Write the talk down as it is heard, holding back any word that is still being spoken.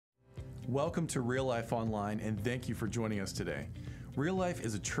Welcome to Real Life Online, and thank you for joining us today. Real Life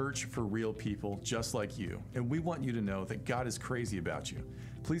is a church for real people just like you, and we want you to know that God is crazy about you.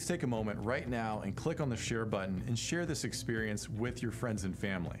 Please take a moment right now and click on the share button and share this experience with your friends and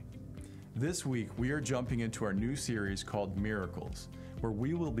family. This week, we are jumping into our new series called Miracles, where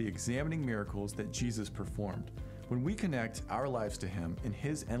we will be examining miracles that Jesus performed. When we connect our lives to Him and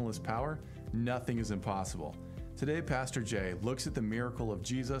His endless power, nothing is impossible. Today, Pastor Jay looks at the miracle of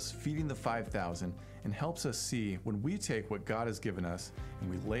Jesus feeding the 5,000 and helps us see when we take what God has given us and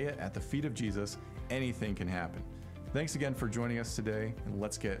we lay it at the feet of Jesus, anything can happen. Thanks again for joining us today, and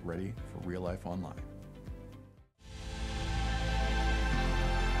let's get ready for Real Life Online.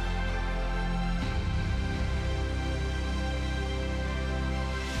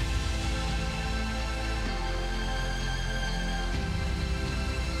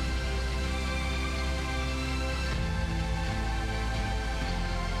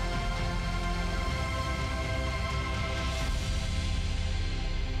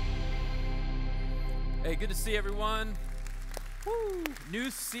 Hey, good to see everyone. Woo!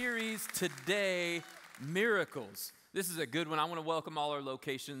 New series today, Miracles. This is a good one. I want to welcome all our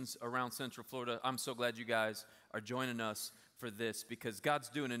locations around Central Florida. I'm so glad you guys are joining us for this because God's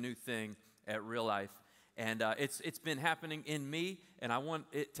doing a new thing at Real Life. And it's been happening in me, and I want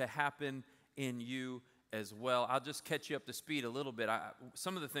it to happen in you as well. I'll just catch you up to speed a little bit.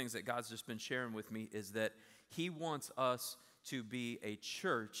 Some of the things that God's just been sharing with me is that He wants us to be a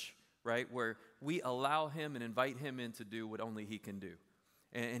church, right, where we allow Him and invite Him in to do what only He can do.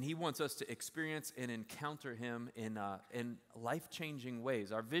 And He wants us to experience and encounter Him in life-changing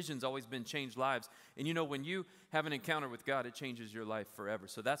ways. Our vision's always been change lives. And you know, when you have an encounter with God, it changes your life forever.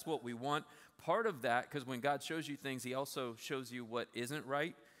 So that's what we want. Part of that, because when God shows you things, He also shows you what isn't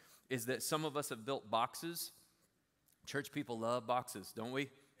right, is that some of us have built boxes. Church people love boxes, don't we?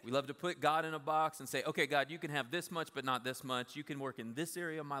 We love to put God in a box and say, okay, God, you can have this much, but not this much. You can work in this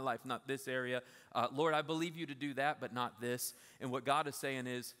area of my life, not this area. Lord, I believe you to do that, but not this. And what God is saying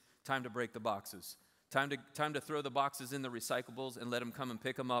is, time to break the boxes. Time to throw the boxes in the recyclables and let them come and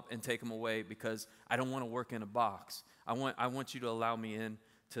pick them up and take them away because I don't want to work in a box. I want you to allow me in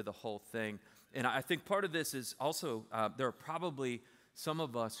to the whole thing. And I think part of this is also, there are probably some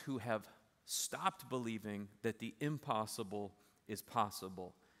of us who have stopped believing that the impossible is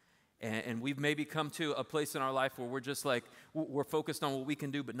possible. And we've maybe come to a place in our life where we're just like, we're focused on what we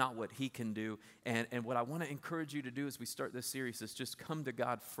can do, but not what He can do. And what I want to encourage you to do as we start this series is just come to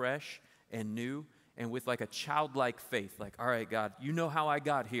God fresh and new and with like a childlike faith. Like, all right, God, you know how I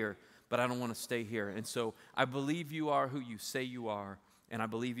got here, but I don't want to stay here. And so I believe you are who you say you are, and I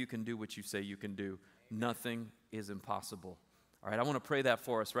believe you can do what you say you can do. Nothing is impossible. All right, I want to pray that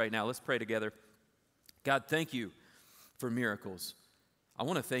for us right now. Let's pray together. God, thank you for miracles. I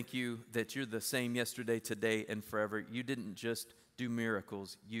want to thank you that you're the same yesterday, today, and forever. You didn't just do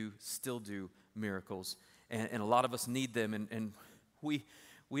miracles. You still do miracles. And a lot of us need them, and we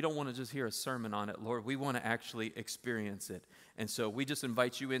don't want to just hear a sermon on it, Lord. We want to actually experience it. And so we just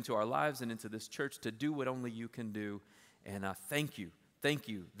invite you into our lives and into this church to do what only you can do. And thank you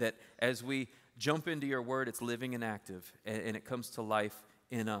that as we jump into your word, it's living and active, and it comes to life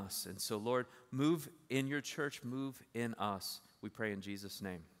in us. And so, Lord, move in your church, move in us. We pray in Jesus'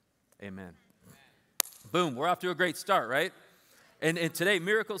 name. Amen. Boom, we're off to a great start, right? And today,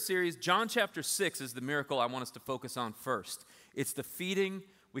 Miracle Series, John chapter 6 is the miracle I want us to focus on first. It's the feeding,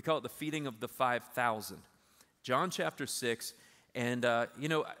 we call it the feeding of the 5,000. John chapter 6, and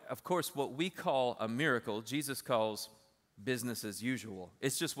of course, what we call a miracle, Jesus calls business as usual.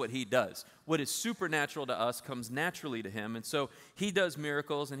 It's just what He does. What is supernatural to us comes naturally to Him. And so He does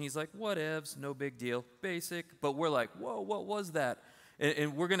miracles, and He's like, whatevs, no big deal, basic. But we're like, whoa, what was that?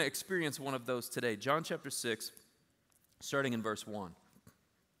 And we're going to experience one of those today. John chapter 6, starting in verse 1.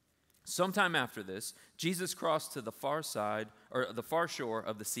 Sometime after this, Jesus crossed to the far side, or the far shore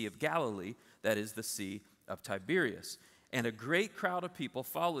of the Sea of Galilee, that is the Sea of Tiberias. And a great crowd of people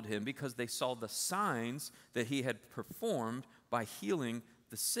followed Him because they saw the signs that He had performed by healing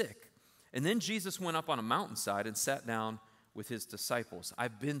the sick. And then Jesus went up on a mountainside and sat down with His disciples.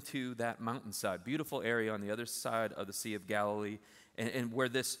 I've been to that mountainside, beautiful area on the other side of the Sea of Galilee, and where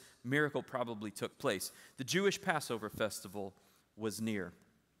this miracle probably took place. The Jewish Passover festival was near.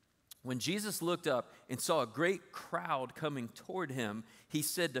 When Jesus looked up and saw a great crowd coming toward Him, He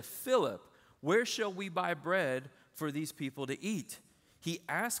said to Philip, "Where shall we buy bread for these people to eat?" He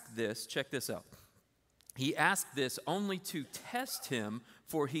asked this, check this out. He asked this only to test Him,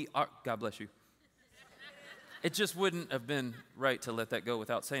 for God bless you. It just wouldn't have been right to let that go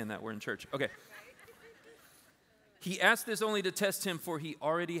without saying that. We're in church. Okay. he asked this only to test him, for he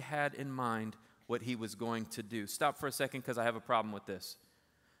already had in mind what he was going to do. Stop for a second because I have a problem with this.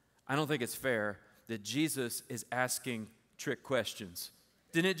 I don't think it's fair that Jesus is asking trick questions.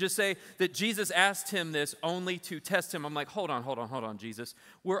 Didn't it just say that Jesus asked him this only to test him? I'm like, hold on, Jesus.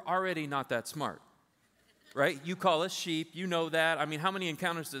 We're already not that smart, right? You call us sheep. You know that. I mean, how many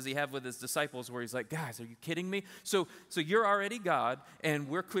encounters does he have with his disciples where he's like, guys, are you kidding me? So you're already God, and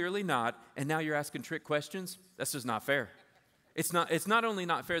we're clearly not, and now you're asking trick questions? That's just not fair. It's not only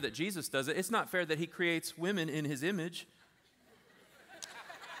not fair that Jesus does it, it's not fair that he creates women in his image.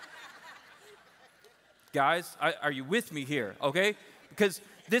 Guys, are you with me here, okay? Because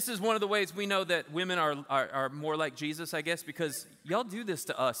this is one of the ways we know that women are more like Jesus, I guess, because y'all do this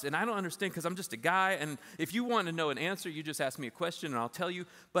to us, and I don't understand because I'm just a guy, and if you want to know an answer, you just ask me a question, and I'll tell you,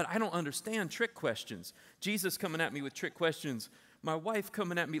 but I don't understand trick questions. Jesus coming at me with trick questions. My wife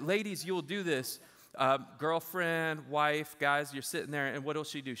coming at me. Ladies, you'll do this. Girlfriend, wife, guys, you're sitting there, and what will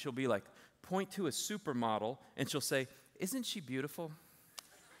she do? She'll be like, point to a supermodel, and she'll say, isn't she beautiful?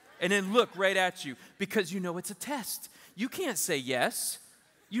 And then look right at you because you know it's a test. You can't say yes.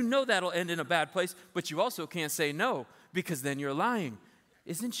 You know that'll end in a bad place, but you also can't say no because then you're lying.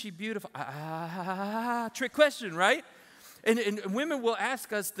 Isn't she beautiful? Trick question, right? And women will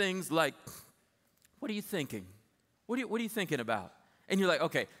ask us things like, what are you thinking? What are you thinking about? And you're like,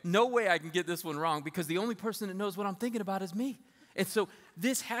 okay, no way I can get this one wrong because the only person that knows what I'm thinking about is me. And so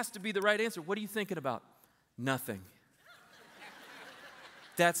this has to be the right answer. What are you thinking about? Nothing.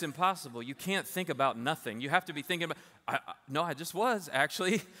 That's impossible. You can't think about nothing. You have to be thinking about, no, I just was,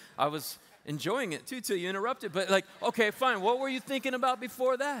 actually. I was enjoying it, too, till you interrupted. But like, okay, fine. What were you thinking about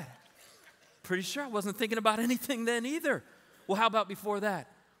before that? Pretty sure I wasn't thinking about anything then either. Well, how about before that?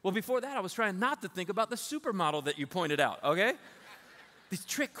 Well, before that, I was trying not to think about the supermodel that you pointed out, okay? These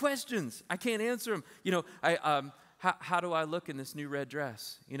trick questions. I can't answer them. You know, how do I look in this new red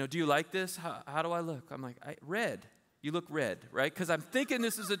dress? You know, do you like this? How do I look? I'm like, red. You look red, right? Because I'm thinking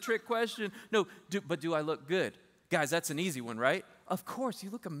this is a trick question. No, but do I look good? Guys, that's an easy one, right? Of course,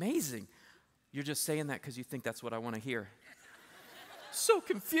 you look amazing. You're just saying that because you think that's what I want to hear. So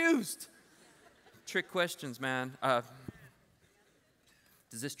confused. Trick questions, man.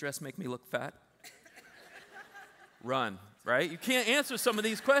 Does this dress make me look fat? Run, right? You can't answer some of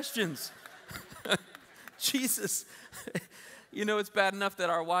these questions. Jesus. You know, it's bad enough that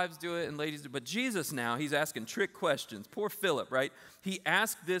our wives do it and ladies do it, but Jesus now, he's asking trick questions. Poor Philip, right? He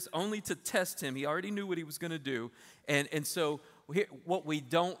asked this only to test him. He already knew what he was going to do. And so what we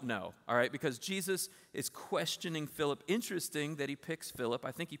don't know, all right, because Jesus is questioning Philip. Interesting that he picks Philip.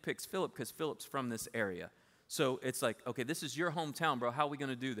 I think he picks Philip because Philip's from this area. So it's like, okay, this is your hometown, bro. How are we going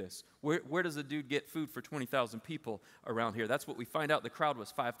to do this? Where does a dude get food for 20,000 people around here? That's what we find out. The crowd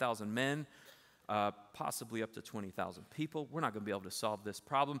was 5,000 men. Possibly up to 20,000 people. We're not going to be able to solve this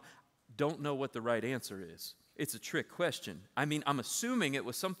problem. Don't know what the right answer is. It's a trick question. I mean, I'm assuming it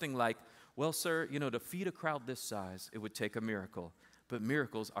was something like, well, sir, you know, to feed a crowd this size, it would take a miracle. But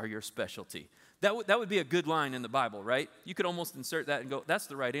miracles are your specialty. That would be a good line in the Bible, right? You could almost insert that and go, that's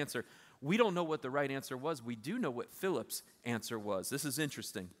the right answer. We don't know what the right answer was. We do know what Philip's answer was. This is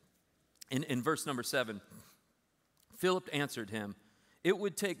interesting. In verse number 7, Philip answered him, it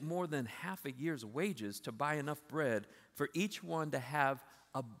would take more than half a year's wages to buy enough bread for each one to have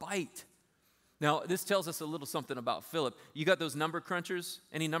a bite. Now, this tells us a little something about Philip. You got those number crunchers?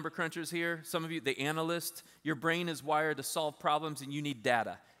 Any number crunchers here? Some of you, the analyst, your brain is wired to solve problems and you need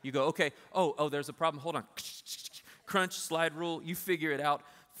data. You go, okay, oh, there's a problem. Hold on. Crunch, slide rule, you figure it out.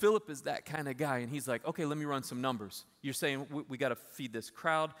 Philip is that kind of guy, and he's like, okay, let me run some numbers. You're saying we got to feed this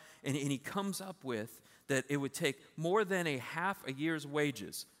crowd, and he comes up with that it would take more than a half a year's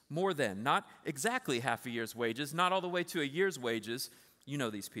wages, more than, not exactly half a year's wages, not all the way to a year's wages. You know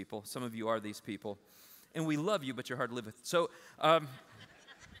these people. Some of you are these people. And we love you, but you're hard to live with. So,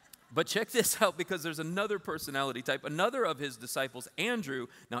 but check this out, because there's another personality type. Another of his disciples, Andrew,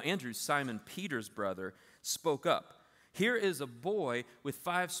 now Andrew's Simon Peter's brother, spoke up. Here is a boy with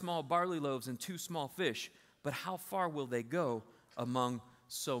 5 small barley loaves and 2 small fish, but how far will they go among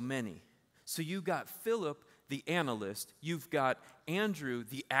so many? So you got Philip, the analyst. You've got Andrew,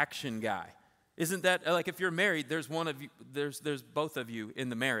 the action guy. Isn't that, like, if you're married, there's one of you, there's both of you in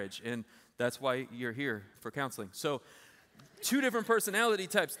the marriage, and that's why you're here for counseling. So 2 different personality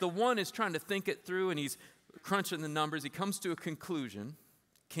types. The one is trying to think it through, and he's crunching the numbers. He comes to a conclusion.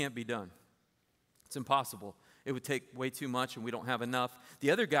 Can't be done. It's impossible. It would take way too much, and we don't have enough.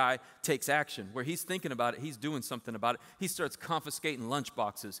 The other guy takes action. Where he's thinking about it, he's doing something about it. He starts confiscating lunch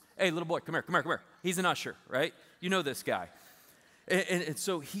boxes. Hey, little boy, come here. He's an usher, right? You know this guy. And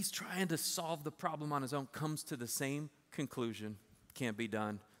so he's trying to solve the problem on his own, comes to the same conclusion. Can't be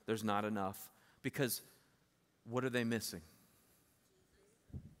done. There's not enough. Because what are they missing?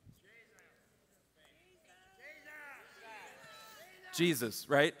 Jesus,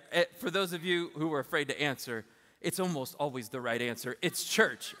 right? For those of you who are afraid to answer, it's almost always the right answer. It's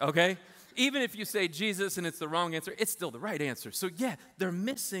church, okay? Even if you say Jesus and it's the wrong answer, it's still the right answer. So yeah, they're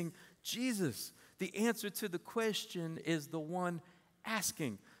missing Jesus. The answer to the question is the one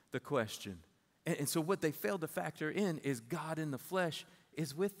asking the question. And so what they failed to factor in is God in the flesh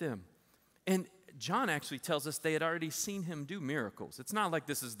is with them. And John actually tells us they had already seen him do miracles. It's not like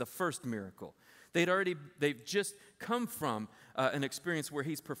this is the first miracle. They've just come from an experience where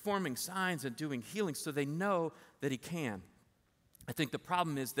he's performing signs and doing healings, so they know that he can. I think the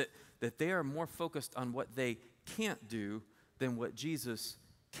problem is that they are more focused on what they can't do than what Jesus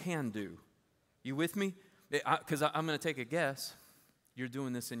can do. You with me? Because I'm going to take a guess. You're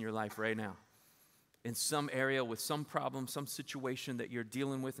doing this in your life right now. In some area with some problem, some situation that you're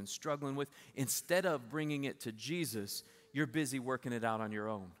dealing with and struggling with, instead of bringing it to Jesus, you're busy working it out on your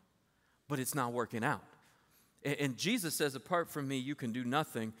own. But it's not working out. And Jesus says, apart from me, you can do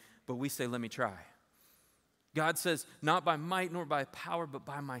nothing, but we say, let me try. God says, not by might nor by power, but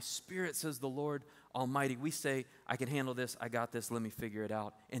by my Spirit, says the Lord Almighty. We say, I can handle this, I got this, let me figure it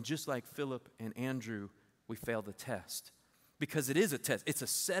out. And just like Philip and Andrew, we fail the test. Because it is a test. It's a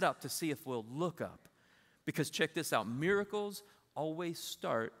setup to see if we'll look up. Because check this out, miracles always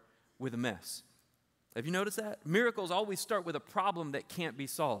start with a mess. Have you noticed that? Miracles always start with a problem that can't be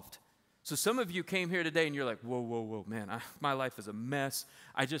solved. So some of you came here today and you're like, whoa, man, my life is a mess.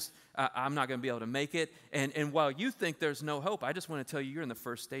 I'm not going to be able to make it. And while you think there's no hope, I just want to tell you, you're in the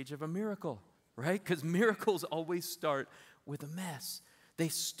first stage of a miracle, right? Because miracles always start with a mess. They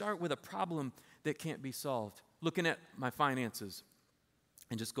start with a problem that can't be solved. Looking at my finances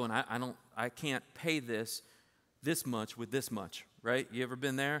and just going, I can't pay this much with this much, right? You ever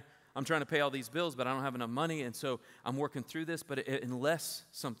been there? I'm trying to pay all these bills, but I don't have enough money, and so I'm working through this. But unless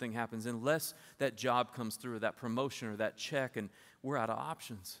something happens, unless that job comes through, or that promotion, or that check, and we're out of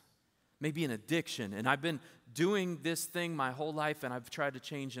options. Maybe an addiction, and I've been doing this thing my whole life, and I've tried to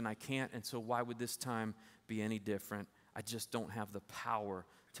change, and I can't, and so why would this time be any different? I just don't have the power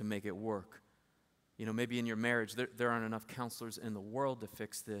to make it work. You know, maybe in your marriage, there aren't enough counselors in the world to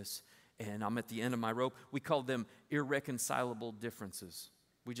fix this, and I'm at the end of my rope. We call them irreconcilable differences.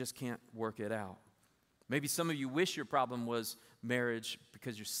 We just can't work it out. Maybe some of you wish your problem was marriage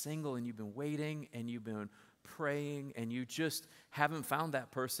because you're single and you've been waiting and you've been praying and you just haven't found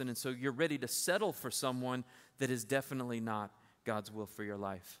that person, and so you're ready to settle for someone that is definitely not God's will for your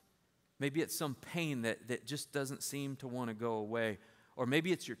life. Maybe it's some pain that just doesn't seem to want to go away. Or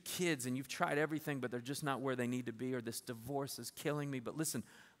maybe it's your kids and you've tried everything, but they're just not where they need to be, or this divorce is killing me. But listen,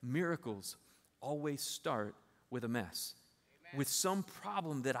 miracles always start with a mess. With some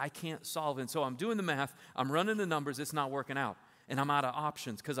problem that I can't solve. And so I'm doing the math, I'm running the numbers, it's not working out. And I'm out of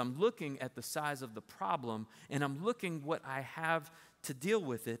options because I'm looking at the size of the problem and I'm looking what I have to deal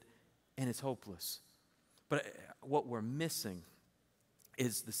with it, and it's hopeless. But what we're missing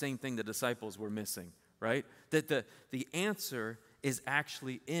is the same thing the disciples were missing, right? That the answer is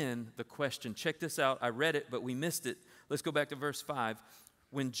actually in the question. Check this out. I read it, but we missed it. Let's go back to verse 5.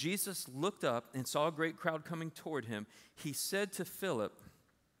 When Jesus looked up and saw a great crowd coming toward him, he said to Philip,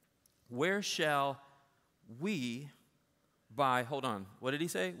 where shall we buy? Hold on. What did he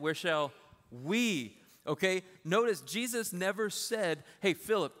say? Where shall we? Okay, notice Jesus never said, hey,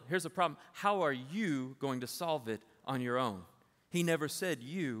 Philip, here's the problem. How are you going to solve it on your own? He never said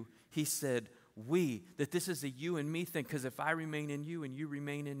you. He said we. That this is a you and me thing, because if I remain in you and you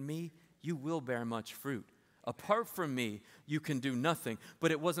remain in me, you will bear much fruit. Apart from me, you can do nothing. But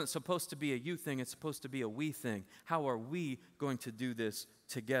it wasn't supposed to be a you thing. It's supposed to be a we thing. How are we going to do this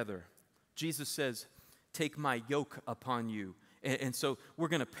together? Jesus says, take my yoke upon you. And so we're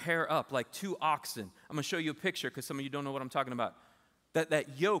going to pair up like two oxen. I'm going to show you a picture because some of you don't know what I'm talking about.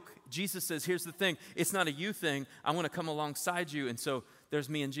 That yoke, Jesus says, here's the thing. It's not a you thing. I want to come alongside you. And so there's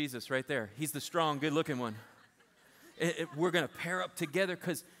me and Jesus right there. He's the strong, good-looking one. We're going to pair up together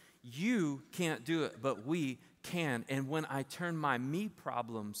because you can't do it, but we can. And when I turn my me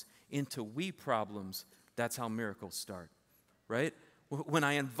problems into we problems, that's how miracles start, right? When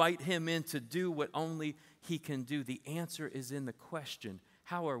I invite him in to do what only he can do, the answer is in the question.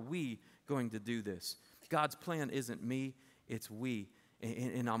 How are we going to do this? God's plan isn't me, it's we.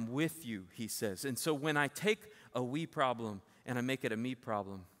 And I'm with you, he says. And so when I take a we problem and I make it a me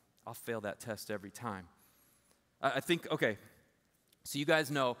problem, I'll fail that test every time. I think, okay, so you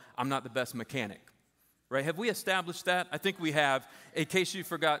guys know I'm not the best mechanic. right? Have we established that? I think we have. In case you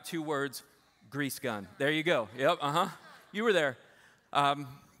forgot 2 words, grease gun. There you go. Yep, You were there.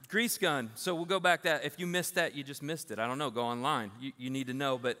 Grease gun. So we'll go back that. If you missed that, you just missed it. I don't know. Go online. You need to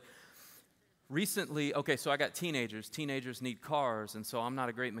know. But recently, okay, so I got teenagers. Teenagers need cars, and so I'm not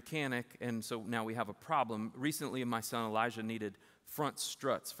a great mechanic, and so now we have a problem. Recently, my son Elijah needed front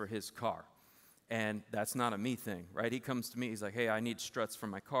struts for his car, and that's not a me thing, right? He comes to me, he's like, hey, I need struts for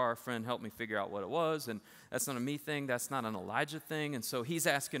my car. A friend helped me figure out what it was, and that's not a me thing. That's not an Elijah thing, and so he's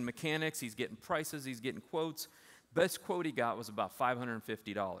asking mechanics. He's getting prices. He's getting quotes. Best quote he got was about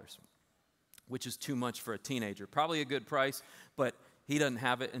 $550, which is too much for a teenager. Probably a good price, but he doesn't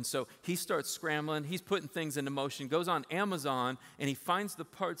have it, and so he starts scrambling. He's putting things into motion, goes on Amazon, and he finds the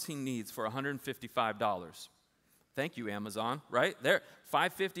parts he needs for $155. Thank you, Amazon, right? There,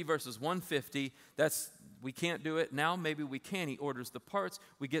 $550 versus $150. We can't do it now. Maybe we can. He orders the parts.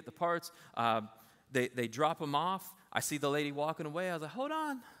 We get the parts. They drop them off. I see the lady walking away. I was like, hold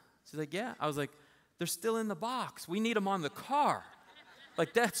on. She's like, yeah. I was like, they're still in the box. We need them on the car.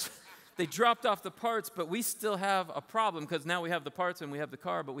 Like they dropped off the parts, but we still have a problem because now we have the parts and we have the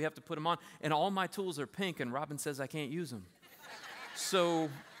car, but we have to put them on. And all my tools are pink, and Robin says I can't use them. So,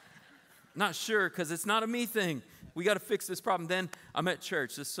 not sure because it's not a me thing. We got to fix this problem. Then I'm at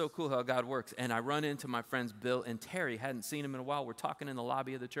church. This is so cool how God works. And I run into my friends Bill and Terry. Hadn't seen them in a while. We're talking in the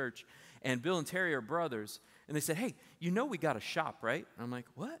lobby of the church. And Bill and Terry are brothers. And they said, hey, we got a shop, right? And I'm like,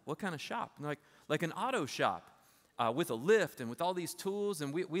 what? What kind of shop? And they're like an auto shop. With a lift and with all these tools,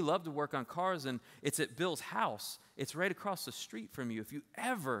 and we love to work on cars, and it's at Bill's house. It's right across the street from you. If you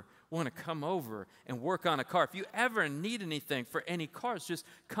ever want to come over and work on a car, if you ever need anything for any cars, just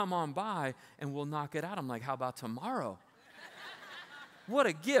come on by and we'll knock it out. I'm like, how about tomorrow? What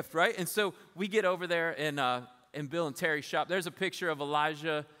a gift, right? And so we get over there in Bill and Terry's shop. There's a picture of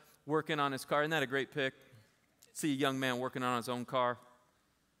Elijah working on his car. Isn't that a great pic? See a young man working on his own car.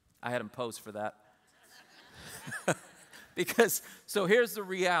 I had him pose for that. Because, so here's the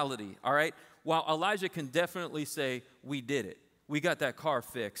reality, all right? While Elijah can definitely say, we did it. We got that car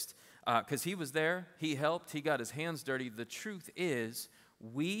fixed. Because he was there, he helped, he got his hands dirty. The truth is,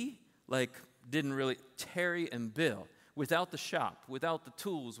 we, didn't really, Terry and Bill, without the shop, without the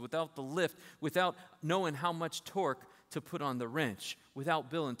tools, without the lift, without knowing how much torque to put on the wrench,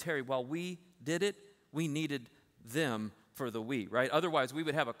 without Bill and Terry, while we did it, we needed them for the we, right? Otherwise, we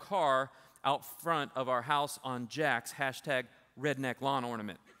would have a car out front of our house on jacks, #redneck lawn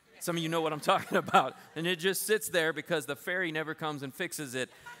ornament. Some of you know what I'm talking about. And it just sits there because the ferry never comes and fixes it.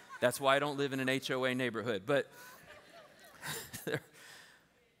 That's why I don't live in an HOA neighborhood. But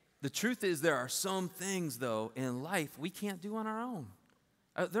the truth is there are some things, though, in life we can't do on our own.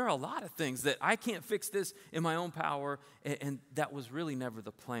 There are a lot of things that I can't fix this in my own power, and that was really never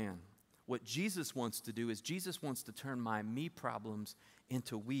the plan. What Jesus wants to do is Jesus wants to turn my me problems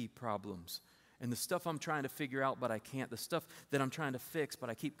into we problems. And the stuff I'm trying to figure out, but I can't, the stuff that I'm trying to fix, but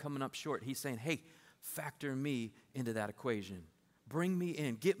I keep coming up short, he's saying, hey, factor me into that equation. Bring me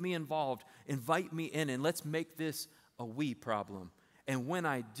in, get me involved, invite me in, and let's make this a we problem. And when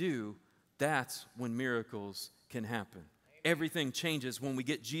I do, that's when miracles can happen. Everything changes when we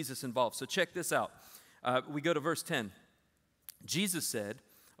get Jesus involved. So check this out. We go to verse 10. Jesus said,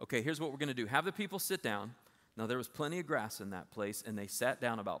 okay, here's what we're going to do. Have the people sit down. Now, there was plenty of grass in that place, and they sat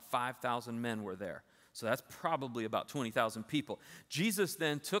down. About 5,000 men were there. So that's probably about 20,000 people. Jesus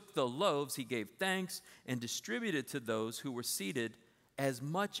then took the loaves, he gave thanks, and distributed to those who were seated as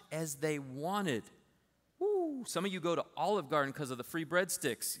much as they wanted. Woo! Some of you go to Olive Garden because of the free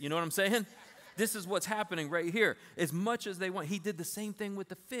breadsticks. You know what I'm saying? This is what's happening right here. As much as they want. He did the same thing with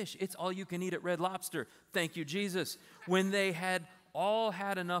the fish. It's all you can eat at Red Lobster. Thank you, Jesus. When they had all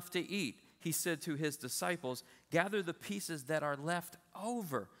had enough to eat, he said to his disciples, gather the pieces that are left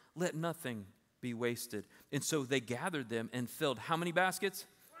over. Let nothing be wasted. And so they gathered them and filled how many baskets?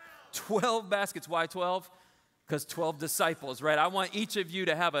 12 baskets. Why 12? Because 12 disciples, right? I want each of you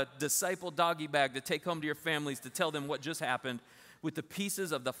to have a disciple doggy bag to take home to your families to tell them what just happened with the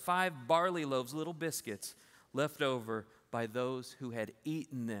pieces of the 5 barley loaves, little biscuits, left over by those who had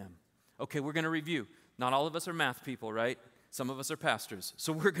eaten them. Okay, we're going to review. Not all of us are math people, right? Some of us are pastors.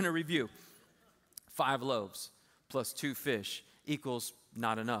 So we're going to review. 5 loaves plus 2 fish equals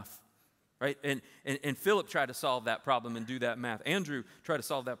not enough, right? And Philip tried to solve that problem and do that math. Andrew tried to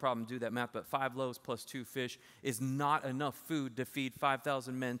solve that problem and do that math, but 5 loaves plus 2 fish is not enough food to feed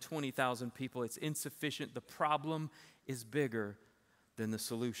 5,000 men, 20,000 people. It's insufficient. The problem is bigger than the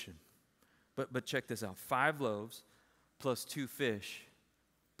solution. But check this out. 5 loaves plus 2 fish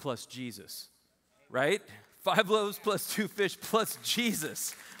plus Jesus, right? 5 loaves plus 2 fish plus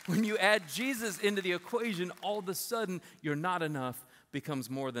Jesus. When you add Jesus into the equation, all of a sudden, your not enough becomes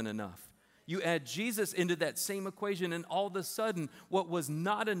more than enough. You add Jesus into that same equation, and all of a sudden, what was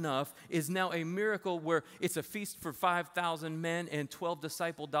not enough is now a miracle where it's a feast for 5,000 men and 12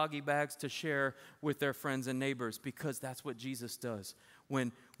 disciple doggy bags to share with their friends and neighbors, because that's what Jesus does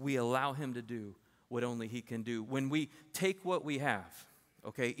when we allow him to do what only he can do. When we take what we have,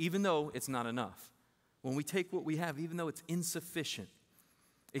 okay, even though it's not enough, when we take what we have, even though it's insufficient,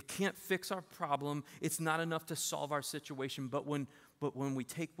 it can't fix our problem, it's not enough to solve our situation, but when we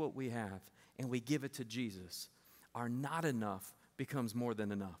take what we have and we give it to Jesus, our not enough becomes more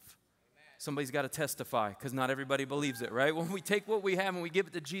than enough. Amen. Somebody's got to testify, because not everybody believes it, right? When we take what we have and we give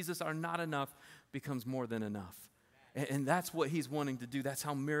it to Jesus, our not enough becomes more than enough. And that's what he's wanting to do. That's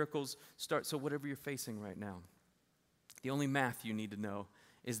how miracles start. So whatever you're facing right now, the only math you need to know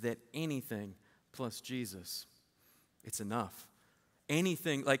is that anything plus Jesus, it's enough.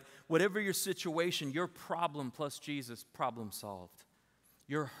 Anything, like whatever your situation, your problem plus Jesus, problem solved.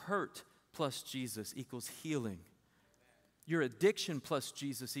 Your hurt plus Jesus equals healing. Your addiction plus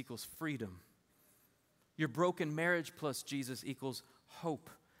Jesus equals freedom. Your broken marriage plus Jesus equals hope.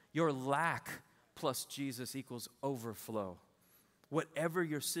 Your lack plus Jesus equals overflow. Whatever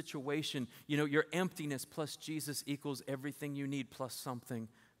your situation, your emptiness plus Jesus equals everything you need plus something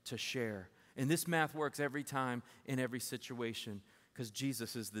to share. And this math works every time in every situation, because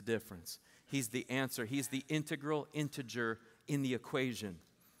Jesus is the difference. He's the answer. He's the integral integer in the equation.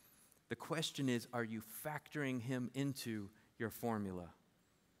 The question is, are you factoring him into your formula?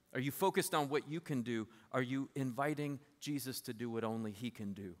 Are you focused on what you can do? Are you inviting Jesus to do what only he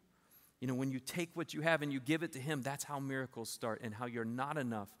can do? When you take what you have and you give it to him, that's how miracles start, and how your not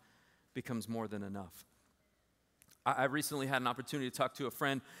enough becomes more than enough. I recently had an opportunity to talk to a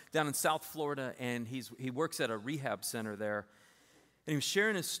friend down in South Florida, and he works at a rehab center there. And he was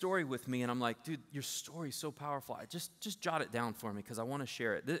sharing his story with me, and I'm like, dude, your story's so powerful. Just jot it down for me, because I want to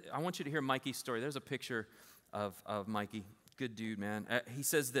share it. I want you to hear Mikey's story. There's a picture of Mikey. Good dude, man. He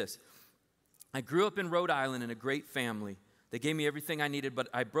says this: I grew up in Rhode Island in a great family. They gave me everything I needed, but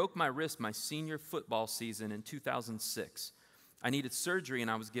I broke my wrist my senior football season in 2006. I needed surgery, and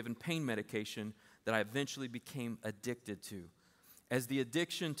I was given pain medication that I eventually became addicted to. As the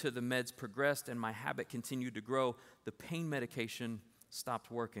addiction to the meds progressed and my habit continued to grow, the pain medication stopped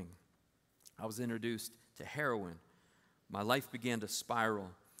working. I was introduced to heroin. My life began to spiral.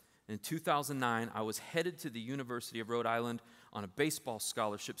 In 2009, I was headed to the University of Rhode Island on a baseball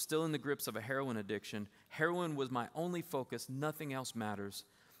scholarship, still in the grips of a heroin addiction. Heroin was my only focus. Nothing else matters.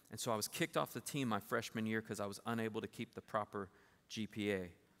 And so I was kicked off the team my freshman year because I was unable to keep the proper GPA.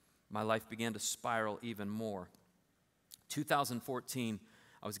 My life began to spiral even more. 2014,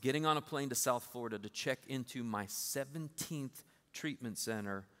 I was getting on a plane to South Florida to check into my 17th treatment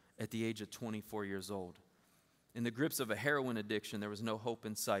center at the age of 24 years old. In the grips of a heroin addiction, there was no hope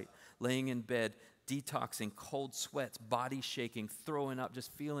in sight. Laying in bed, detoxing, cold sweats, body shaking, throwing up,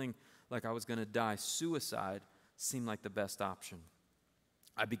 just feeling like I was going to die. Suicide seemed like the best option.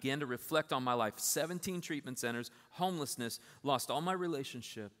 I began to reflect on my life. 17 treatment centers, homelessness, lost all my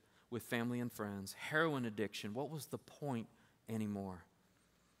relationship with family and friends, heroin addiction. What was the point anymore?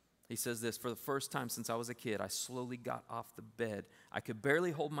 He says this: for the first time since I was a kid, I slowly got off the bed. I could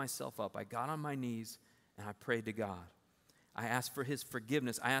barely hold myself up. I got on my knees and I prayed to God. I asked for his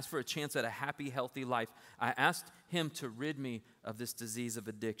forgiveness. I asked for a chance at a happy, healthy life. I asked him to rid me of this disease of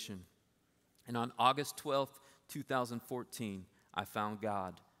addiction. And on August 12th, 2014, I found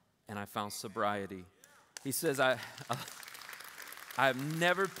God and I found sobriety. He says, I've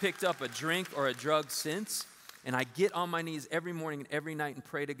never picked up a drink or a drug since, and I get on my knees every morning and every night and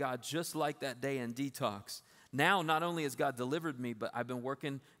pray to God just like that day in detox. Now, not only has God delivered me, but I've been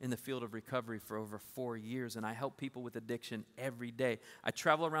working in the field of recovery for over 4 years, and I help people with addiction every day. I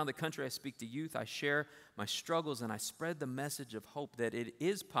travel around the country, I speak to youth, I share my struggles, and I spread the message of hope that it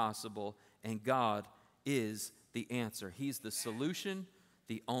is possible, and God is the answer. He's the solution,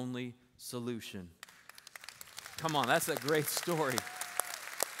 the only solution. Come on, that's a great story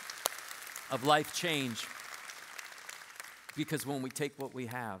of life change. Because when we take what we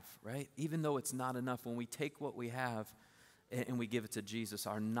have, right, even though it's not enough, when we take what we have and we give it to Jesus,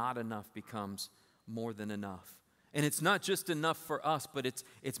 our not enough becomes more than enough. And it's not just enough for us, but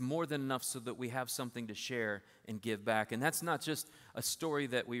it's more than enough so that we have something to share and give back. And that's not just a story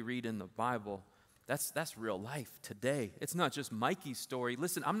that we read in the Bible. That's real life today. It's not just Mikey's story.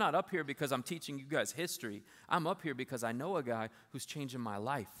 Listen, I'm not up here because I'm teaching you guys history. I'm up here because I know a guy who's changing my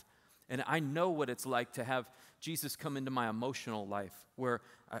life. And I know what it's like to have Jesus come into my emotional life, where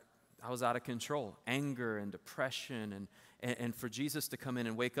I was out of control, anger and depression, and for Jesus to come in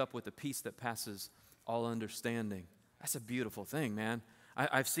and wake up with a peace that passes all understanding. That's a beautiful thing, man.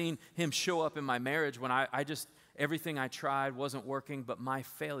 I've seen him show up in my marriage when I just, everything I tried wasn't working, but my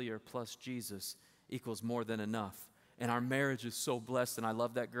failure plus Jesus equals more than enough. And our marriage is so blessed, and I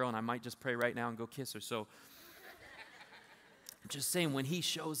love that girl, and I might just pray right now and go kiss her. So I'm just saying, when he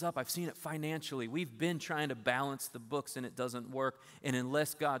shows up, I've seen it financially. We've been trying to balance the books, and it doesn't work. And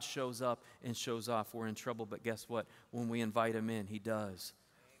unless God shows up and shows off, we're in trouble. But guess what? When we invite him in, he does.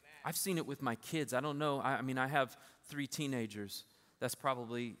 Amen. I've seen it with my kids. I don't know. I mean, I have 3 teenagers. That's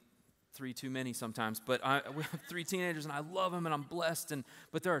probably 3 too many sometimes. But we have 3 teenagers, and I love them, and I'm blessed.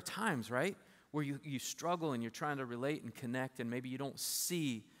 But there are times, right, where you struggle, and you're trying to relate and connect, and maybe you don't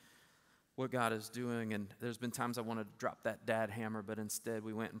see what God is doing. And there's been times I wanted to drop that dad hammer, but instead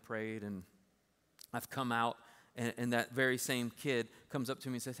we went and prayed, and I've come out, and that very same kid comes up to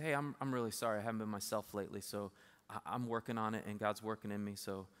me and says, hey, I'm really sorry. I haven't been myself lately, so I'm working on it, and God's working in me,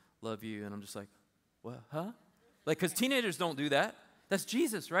 so love you. And I'm just like, what, huh? Like, because teenagers don't do that. That's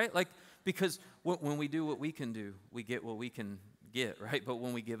Jesus, right? Like, because when we do what we can do, we get what we can get, right? But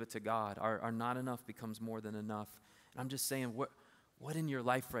when we give it to God, our not enough becomes more than enough. And I'm just saying, what in your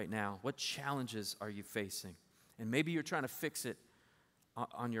life right now, what challenges are you facing? And maybe you're trying to fix it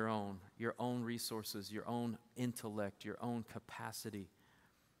on your own resources, your own intellect, your own capacity.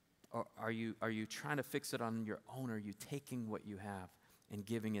 Or are you trying to fix it on your own? Or are you taking what you have and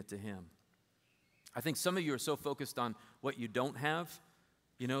giving it to him? I think some of you are so focused on what you don't have,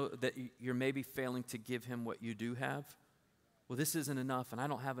 that you're maybe failing to give him what you do have. Well, this isn't enough, and I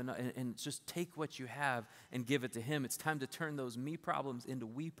don't have enough. And just take what you have and give it to him. It's time to turn those me problems into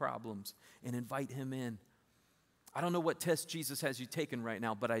we problems and invite him in. I don't know what test Jesus has you taken right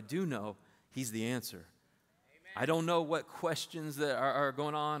now, but I do know he's the answer. Amen. I don't know what questions that are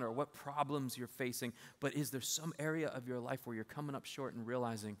going on or what problems you're facing, but is there some area of your life where you're coming up short and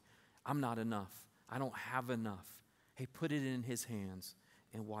realizing, I'm not enough. I don't have enough. Hey, put it in his hands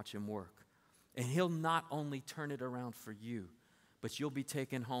and watch him work. And he'll not only turn it around for you, but you'll be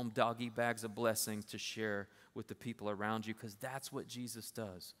taking home doggy bags of blessings to share with the people around you, because that's what Jesus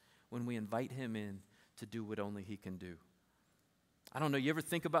does when we invite him in to do what only he can do. I don't know, you ever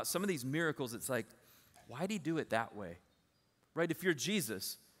think about some of these miracles? It's like, why'd he do it that way? Right? If you're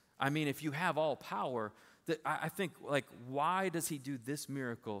Jesus, I mean, if you have all power, I think, like, why does he do this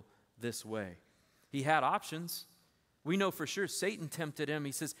miracle this way? He had options. We know for sure Satan tempted him.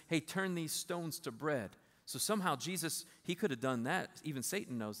 He says, hey, turn these stones to bread. So somehow Jesus, he could have done that. Even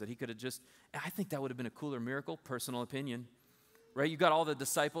Satan knows that he could have just, I think that would have been a cooler miracle, personal opinion. Right? You got all the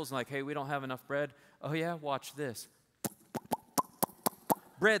disciples like, hey, we don't have enough bread. Oh yeah, watch this.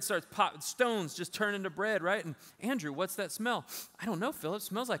 Bread starts popping, stones just turn into bread, right? And Andrew, what's that smell? I don't know, Phil. It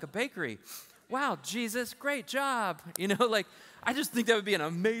smells like a bakery. Wow, Jesus, great job. Like, I just think that would be an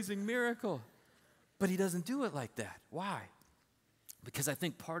amazing miracle. But he doesn't do it like that. Why? Because I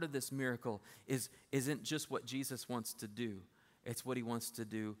think part of this miracle isn't just what Jesus wants to do. It's what he wants to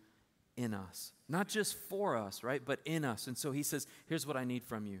do in us. Not just for us, right? But in us. And so he says, here's what I need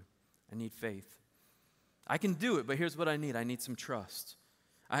from you. I need faith. I can do it, but here's what I need. I need some trust.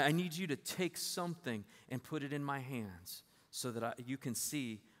 I need you to take something and put it in my hands so that you can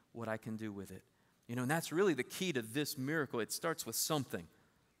see what I can do with it. And that's really the key to this miracle. It starts with something,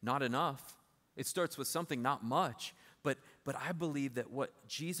 not enough. It starts with something, not much. But I believe that what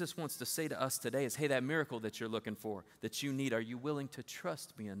Jesus wants to say to us today is, hey, that miracle that you're looking for, that you need, are you willing to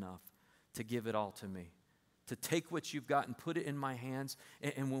trust me enough to give it all to me? To take what you've got and put it in my hands?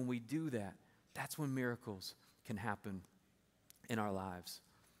 And when we do that, that's when miracles can happen in our lives.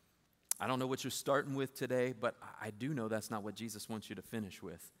 I don't know what you're starting with today, but I do know that's not what Jesus wants you to finish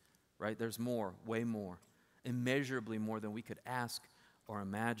with, right? There's more, way more, immeasurably more than we could ask or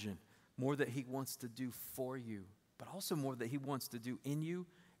imagine, more that he wants to do for you, but also more that he wants to do in you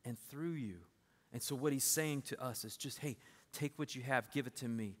and through you. And so what he's saying to us is just, hey, take what you have, give it to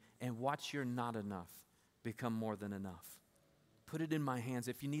me, and watch your not enough become more than enough. Put it in my hands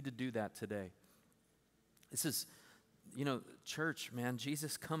if you need to do that today. This is, church, man,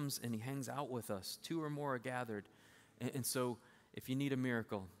 Jesus comes and he hangs out with us. 2 or more are gathered. And so if you need a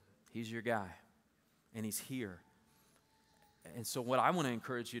miracle, he's your guy, and he's here. And so what I want to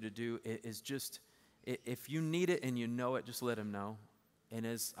encourage you to do is just, if you need it and you know it, just let him know. And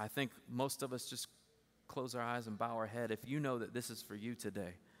as I think most of us just close our eyes and bow our head, if you know that this is for you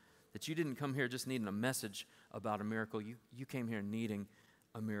today, that you didn't come here just needing a message about a miracle, you came here needing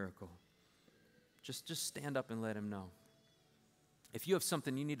a miracle. Just stand up and let him know. If you have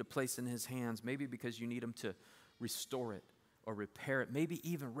something you need to place in his hands, maybe because you need him to restore it, or repair it, maybe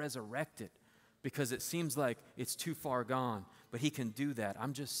even resurrect it, because it seems like it's too far gone, but he can do that.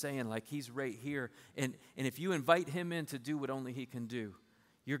 I'm just saying, like, he's right here. And if you invite him in to do what only he can do,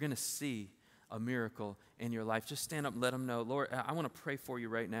 you're going to see a miracle in your life. Just stand up and let him know. Lord, I want to pray for you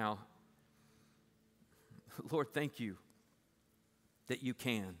right now. Lord, thank you that you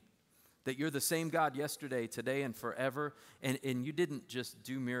can, that you're the same God yesterday, today, and forever. And you didn't just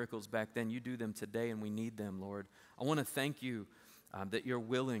do miracles back then. You do them today, and we need them, Lord. I want to thank you that you're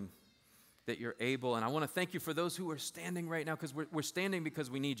willing, that you're able. And I want to thank you for those who are standing right now, because we're standing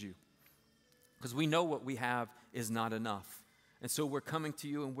because we need you, because we know what we have is not enough. And so we're coming to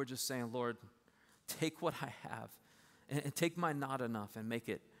you, and we're just saying, Lord, take what I have and take my not enough and make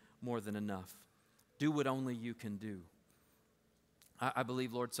it more than enough. Do what only you can do. I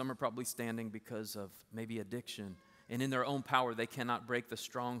believe, Lord, some are probably standing because of maybe addiction, and in their own power they cannot break the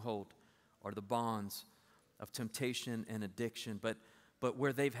stronghold or the bonds of temptation and addiction. But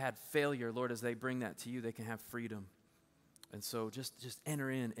where they've had failure, Lord, as they bring that to you, they can have freedom. And so just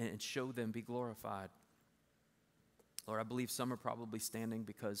enter in and show them, be glorified. Lord, I believe some are probably standing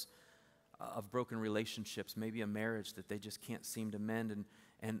because of broken relationships, maybe a marriage that they just can't seem to mend,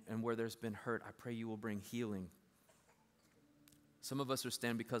 and where there's been hurt. I pray you will bring healing. Some of us are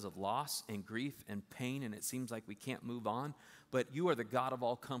standing because of loss and grief and pain, and it seems like we can't move on. But you are the God of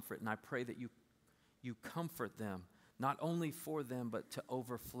all comfort, and I pray that you comfort them, not only for them, but to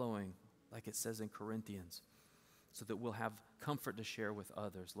overflowing, like it says in Corinthians, so that we'll have comfort to share with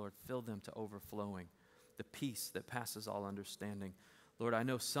others. Lord, fill them to overflowing, the peace that passes all understanding. Lord, I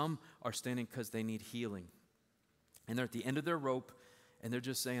know some are standing because they need healing, and they're at the end of their rope, and they're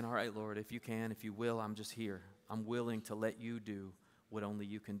just saying, all right, Lord, if you can, if you will, I'm just here. I'm willing to let you do what only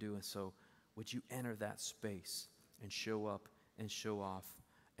you can do. And so would you enter that space and show up and show off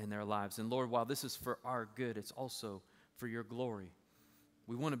in their lives? And Lord, while this is for our good, it's also for your glory.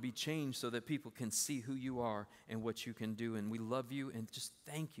 We want to be changed so that people can see who you are and what you can do. And we love you, and just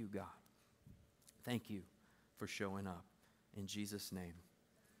thank you, God. Thank you for showing up. In Jesus' name,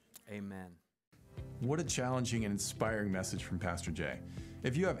 amen. What a challenging and inspiring message from Pastor Jay.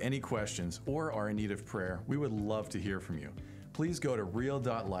 If you have any questions or are in need of prayer, we would love to hear from you. Please go to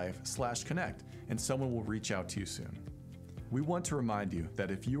real.life/connect and someone will reach out to you soon. We want to remind you that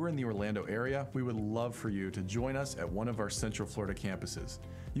if you are in the Orlando area, we would love for you to join us at one of our Central Florida campuses.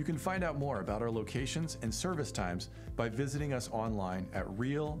 You can find out more about our locations and service times by visiting us online at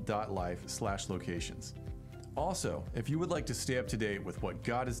real.life/locations. Also, if you would like to stay up to date with what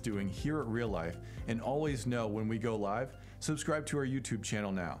God is doing here at Real Life and always know when we go live, subscribe to our YouTube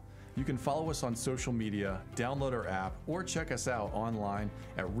channel now. You can follow us on social media, download our app, or check us out online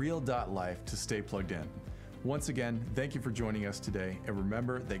at real.life to stay plugged in. Once again, thank you for joining us today, and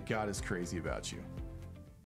remember that God is crazy about you.